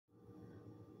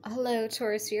Hello,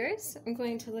 Taurus viewers. I'm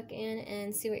going to look in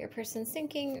and see what your person's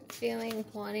thinking, feeling,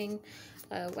 wanting,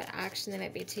 what action they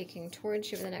might be taking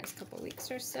towards you over the next couple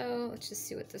weeks or so. Let's just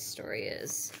see what this story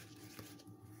is.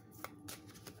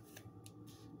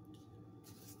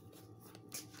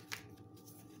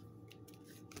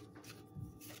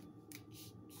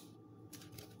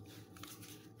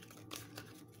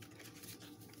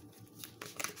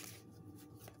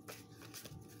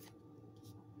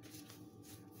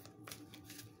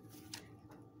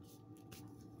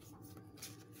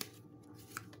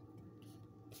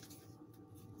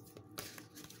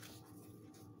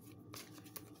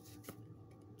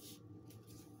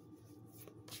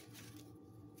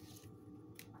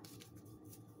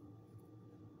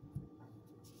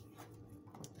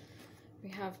 We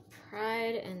have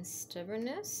pride and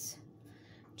stubbornness.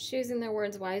 Choosing their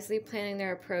words wisely, planning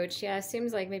their approach. Yeah, it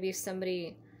seems like maybe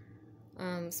somebody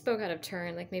spoke out of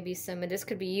turn. Like maybe this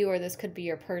could be you or this could be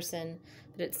your person.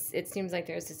 But it seems like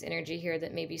there's this energy here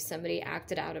that maybe somebody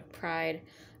acted out of pride,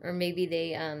 or maybe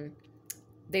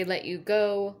they let you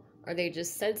go, or they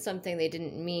just said something they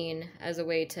didn't mean as a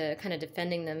way to kind of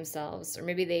defending themselves, or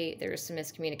maybe there was some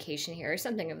miscommunication here or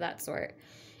something of that sort.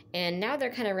 And now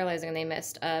they're kind of realizing they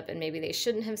messed up, and maybe they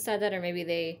shouldn't have said that, or maybe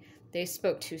they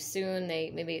spoke too soon.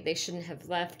 Maybe they shouldn't have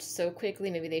left so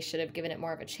quickly. Maybe they should have given it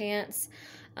more of a chance.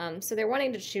 So they're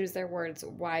wanting to choose their words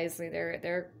wisely.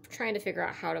 They're trying to figure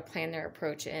out how to plan their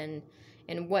approach and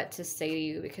what to say to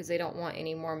you, because they don't want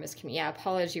any more miscommunication. Yeah,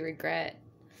 apology, regret.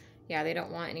 Yeah, they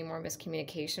don't want any more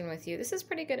miscommunication with you. This is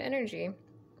pretty good energy.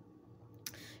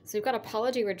 So we've got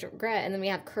apology, regret, and then we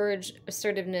have courage,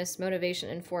 assertiveness, motivation,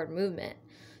 and forward movement.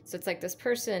 So it's like this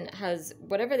person has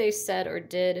whatever they said or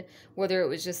did, whether it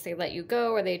was just they let you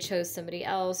go or they chose somebody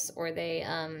else, or they,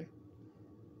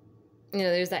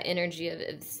 there's that energy of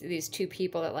these two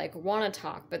people that like want to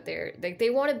talk, but they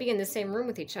want to be in the same room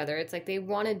with each other. It's like they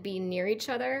want to be near each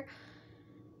other,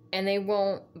 and they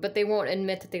won't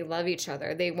admit that they love each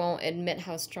other. They won't admit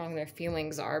how strong their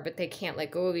feelings are, but they can't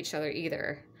let go of each other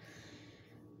either.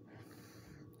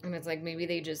 And it's like maybe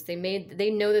they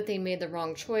know that they made the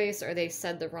wrong choice, or they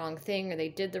said the wrong thing, or they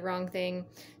did the wrong thing.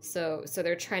 So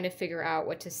they're trying to figure out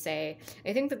what to say.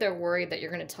 I think that they're worried that you're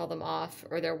going to tell them off,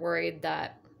 or they're worried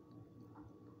that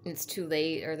it's too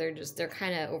late, or they're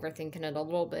kind of overthinking it a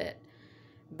little bit.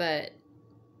 But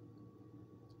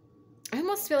I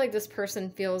almost feel like this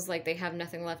person feels like they have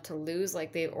nothing left to lose,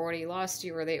 like they've already lost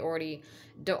you, or they already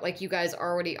don't, like you guys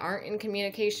already aren't in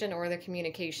communication, or the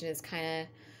communication is kind of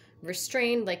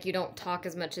restrained, like you don't talk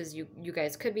as much as you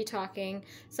guys could be talking,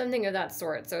 something of that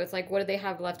sort. So it's like, what do they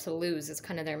have left to lose is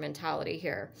kind of their mentality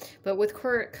here. But with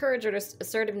courage or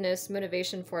assertiveness,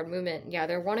 motivation, forward movement, yeah,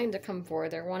 they're wanting to come forward,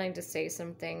 they're wanting to say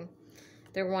something,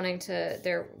 they're trying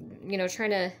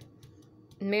to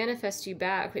manifest you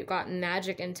back. We've got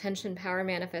magic, intention, power,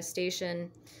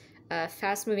 manifestation,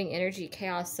 fast-moving energy,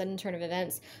 chaos, sudden turn of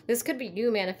events. This could be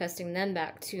you manifesting them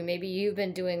back too. Maybe you've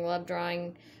been doing love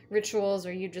drawing rituals,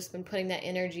 or you've just been putting that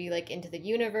energy like into the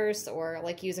universe, or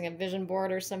like using a vision board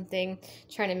or something,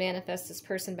 trying to manifest this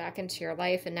person back into your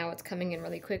life, and now it's coming in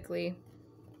really quickly.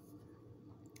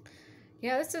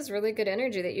 Yeah, this is really good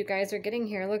energy that you guys are getting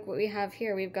here. Look what we have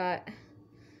here. We've got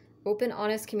open,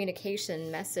 honest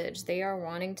communication, message. They are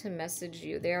wanting to message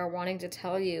you. They are wanting to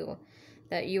tell you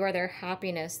that you are their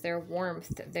happiness, their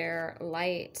warmth, their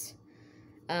light.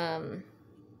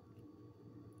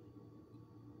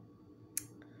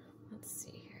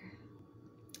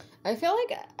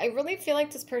 I really feel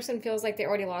like this person feels like they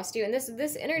already lost you. And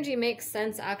this energy makes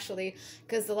sense, actually,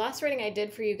 because the last reading I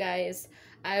did for you guys,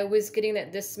 I was getting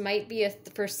that this might be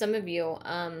for some of you,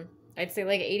 I'd say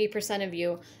like 80% of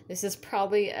you, this is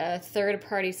probably a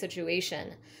third-party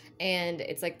situation. And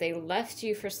it's like they left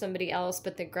you for somebody else,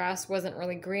 but the grass wasn't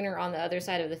really greener on the other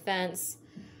side of the fence.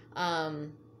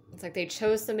 It's like they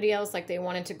chose somebody else, like they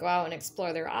wanted to go out and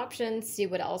explore their options, see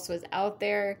what else was out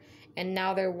there. And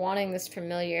now they're wanting this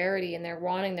familiarity, and they're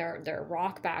wanting their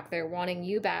rock back. They're wanting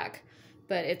you back.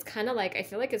 But it's kind of like, I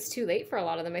feel like it's too late for a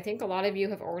lot of them. I think a lot of you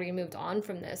have already moved on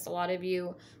from this. A lot of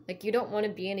you, like, you don't want to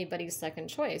be anybody's second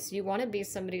choice. You want to be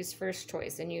somebody's first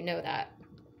choice, and you know that.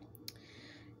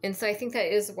 And so I think that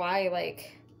is why,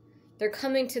 like, they're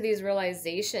coming to these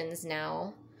realizations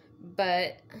now.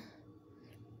 But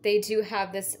they do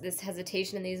have this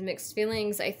hesitation and these mixed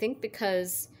feelings, I think,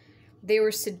 because they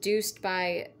were seduced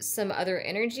by some other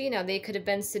energy. Now, they could have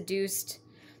been seduced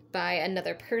by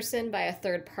another person, by a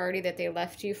third party that they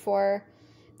left you for.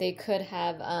 They could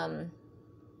have,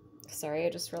 sorry, I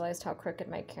just realized how crooked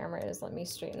my camera is. Let me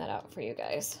straighten that out for you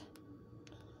guys.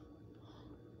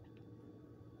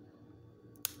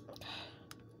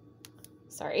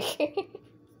 Sorry.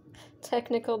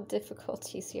 technical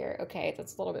difficulties here. Okay,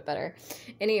 that's a little bit better.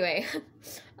 Anyway,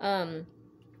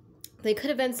 they could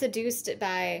have been seduced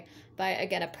by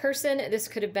again, a person. This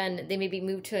could have been, they maybe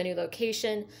moved to a new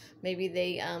location. Maybe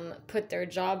they put their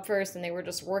job first and they were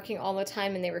just working all the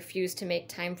time and they refused to make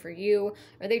time for you.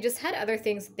 Or they just had other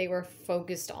things that they were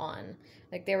focused on.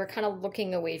 Like they were kind of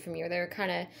looking away from you.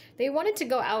 They wanted to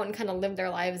go out and kind of live their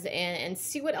lives and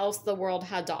see what else the world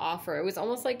had to offer. It was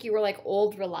almost like you were like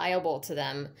old reliable to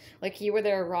them. Like you were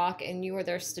their rock and you were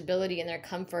their stability and their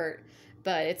comfort.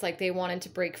 But it's like they wanted to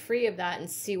break free of that and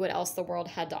see what else the world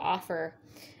had to offer.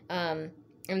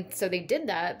 And so they did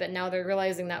that, but now they're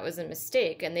realizing that was a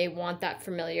mistake and they want that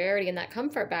familiarity and that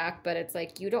comfort back. But it's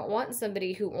like, you don't want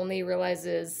somebody who only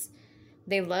realizes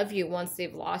they love you once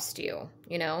they've lost you,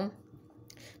 you know?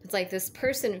 It's like this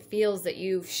person feels that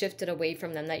you've shifted away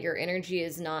from them, that your energy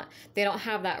is not, they don't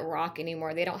have that rock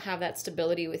anymore. They don't have that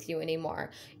stability with you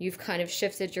anymore. You've kind of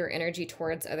shifted your energy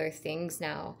towards other things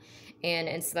now.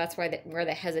 And so that's why where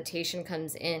the hesitation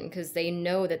comes in, because they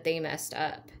know that they messed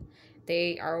up.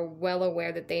 They are well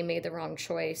aware that they made the wrong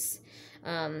choice.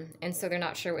 And so they're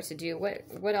not sure what to do.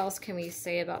 What else can we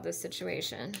say about this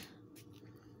situation?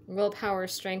 Willpower,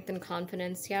 strength, and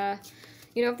confidence. Yeah.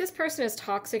 You know, if this person is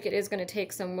toxic, it is going to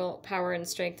take some willpower and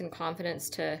strength and confidence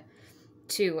to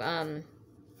you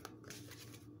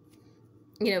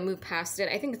know, move past it.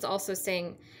 I think it's also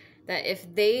saying that if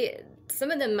some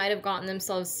of them might have gotten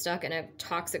themselves stuck in a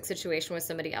toxic situation with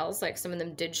somebody else. Like some of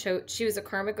them did choose a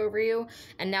karmic over you,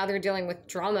 and now they're dealing with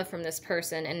drama from this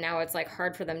person, and now it's like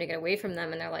hard for them to get away from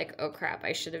them, and they're like, oh crap,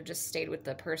 I should have just stayed with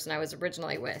the person I was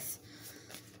originally with.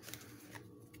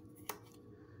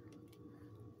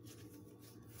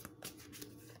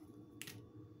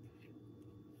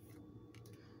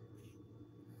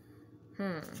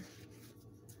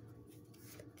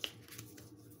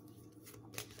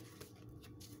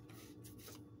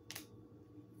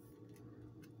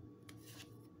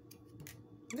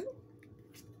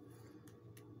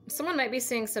 Someone might be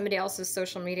seeing somebody else's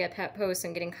social media pet posts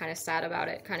and getting kind of sad about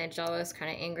it, kind of jealous,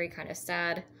 kind of angry, kind of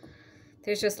sad.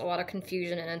 There's just a lot of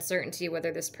confusion and uncertainty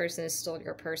whether this person is still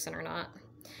your person or not.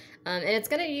 And it's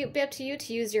going to be up to you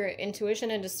to use your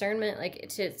intuition and discernment, like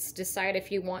to decide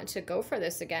if you want to go for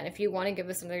this again, if you want to give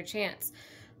this another chance.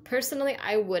 Personally,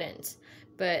 I wouldn't.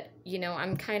 But, you know,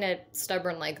 I'm kind of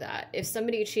stubborn like that. If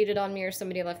somebody cheated on me or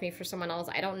somebody left me for someone else,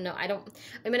 I don't know.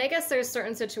 I mean, I guess there's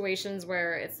certain situations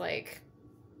where it's like,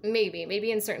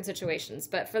 maybe in certain situations.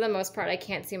 But for the most part, I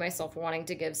can't see myself wanting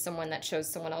to give someone that chose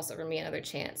someone else over me another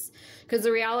chance. Because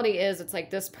the reality is, it's like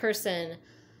this person,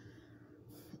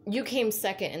 you came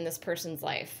second in this person's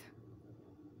life.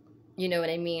 You know what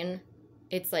I mean?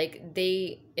 It's like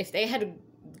if they had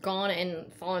gone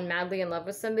and fallen madly in love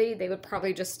with somebody, they would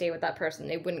probably just stay with that person.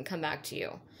 They wouldn't come back to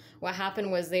you. What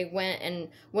happened was they went and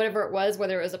whatever it was,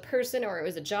 whether it was a person or it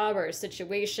was a job or a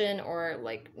situation or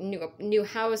like new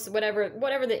house, whatever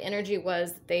the energy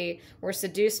was that they were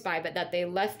seduced by, but that they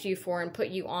left you for and put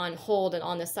you on hold and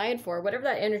on the side for, whatever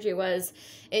that energy was,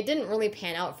 it didn't really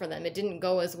pan out for them. It didn't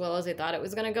go as well as they thought it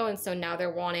was going to go. And so now they're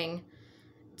wanting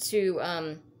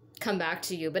to come back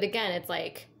to you. But again, it's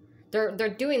like they're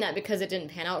doing that because it didn't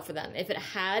pan out for them. If it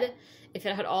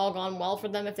had all gone well for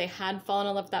them, if they had fallen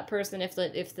in love with that person, if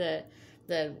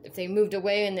they moved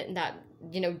away and that,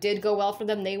 you know, did go well for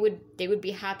them, they would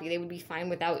be happy. They would be fine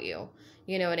without you.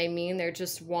 You know what I mean? They're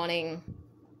just wanting,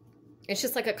 it's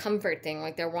just like a comfort thing.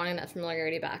 Like they're wanting that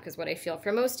familiarity back is what I feel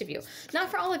for most of you.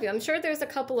 Not for all of you. I'm sure there's a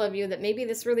couple of you that maybe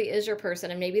this really is your person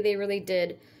and maybe they really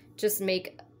did just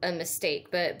make a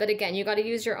mistake. But again, you got to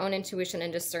use your own intuition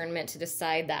and discernment to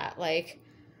decide that, like,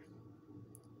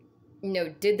 you know,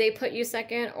 did they put you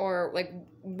second, or like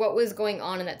what was going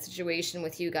on in that situation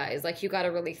with you guys? Like you got to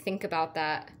really think about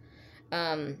that.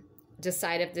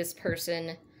 Decide if this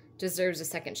person deserves a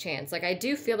second chance. Like I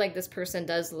do feel like this person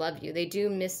does love you. They do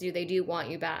miss you. They do want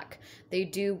you back. They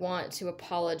do want to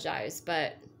apologize.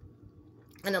 But,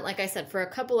 and like I said, for a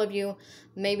couple of you,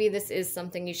 maybe this is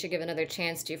something you should give another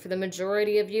chance to. For the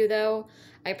majority of you though,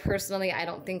 I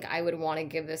don't think I would want to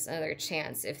give this another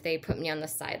chance if they put me on the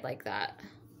side like that.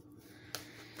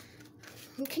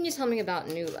 What can you tell me about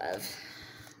new love?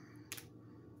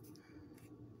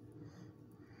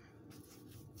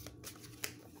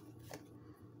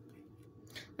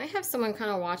 I have someone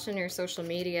kind of watching your social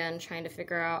media and trying to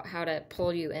figure out how to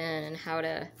pull you in and how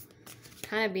to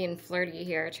kind of being flirty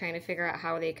here, trying to figure out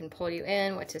how they can pull you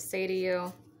in, what to say to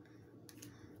you.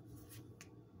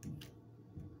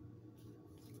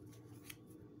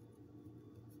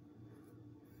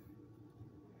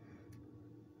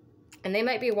 And they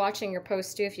might be watching your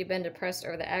posts too if you've been depressed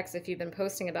over the ex, if you've been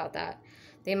posting about that.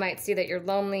 They might see that you're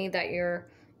lonely, that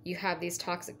you have these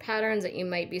toxic patterns, that you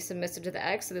might be submissive to the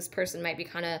ex. So this person might be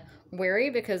kind of wary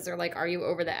because they're like, are you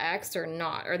over the ex or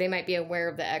not? Or they might be aware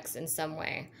of the ex in some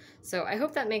way. So I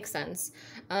hope that makes sense.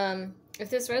 If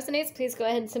this resonates, please go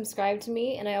ahead and subscribe to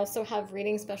me. And I also have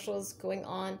reading specials going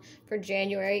on for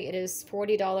January. It is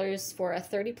 $40 for a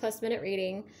 30+ minute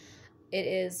reading. It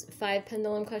is 5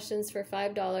 pendulum questions for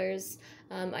 $5.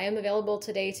 I am available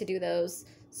today to do those.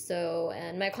 So,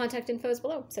 and my contact info is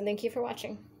below. So thank you for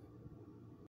watching.